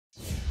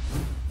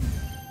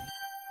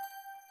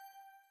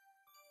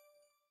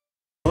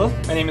Hello,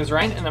 my name is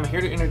Ryan and I'm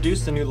here to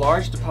introduce the new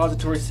large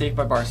depository safe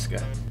by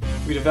Barska.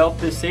 We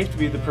developed this safe to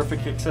be the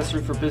perfect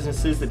accessory for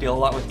businesses that deal a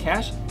lot with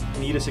cash and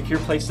need a secure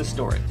place to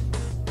store it.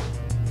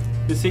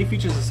 The safe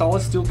features a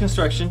solid steel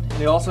construction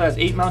and it also has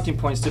 8 mounting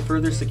points to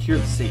further secure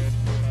the safe.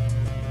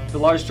 The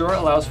large drawer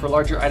allows for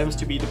larger items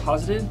to be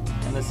deposited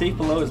and the safe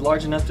below is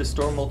large enough to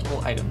store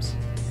multiple items.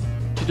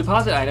 To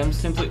deposit items,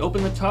 simply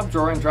open the top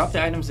drawer and drop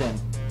the items in.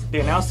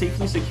 They are now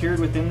safely secured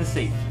within the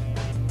safe.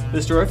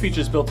 This drawer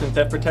features built-in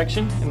theft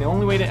protection, and the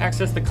only way to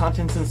access the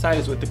contents inside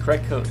is with the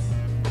correct code.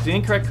 If the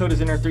incorrect code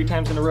is entered 3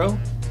 times in a row,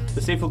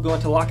 the safe will go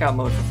into lockout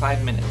mode for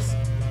 5 minutes.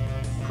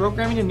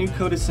 Programming a new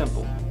code is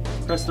simple.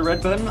 Press the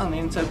red button on the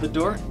inside of the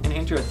door and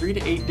enter a 3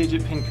 to 8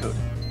 digit PIN code.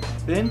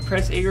 Then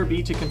press A or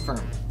B to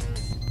confirm.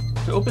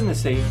 To open the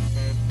safe,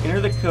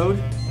 enter the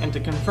code, and to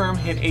confirm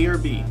hit A or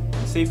B.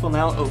 The safe will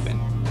now open.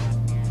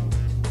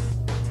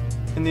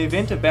 In the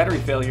event of battery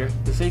failure,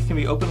 the safe can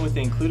be opened with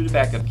the included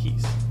backup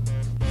keys.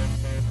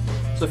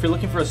 So if you're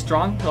looking for a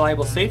strong,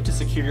 reliable safe to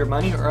secure your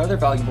money or other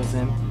valuables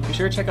in, be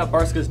sure to check out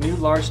Barska's new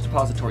large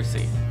depository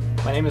safe.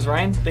 My name is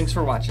Ryan, thanks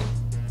for watching.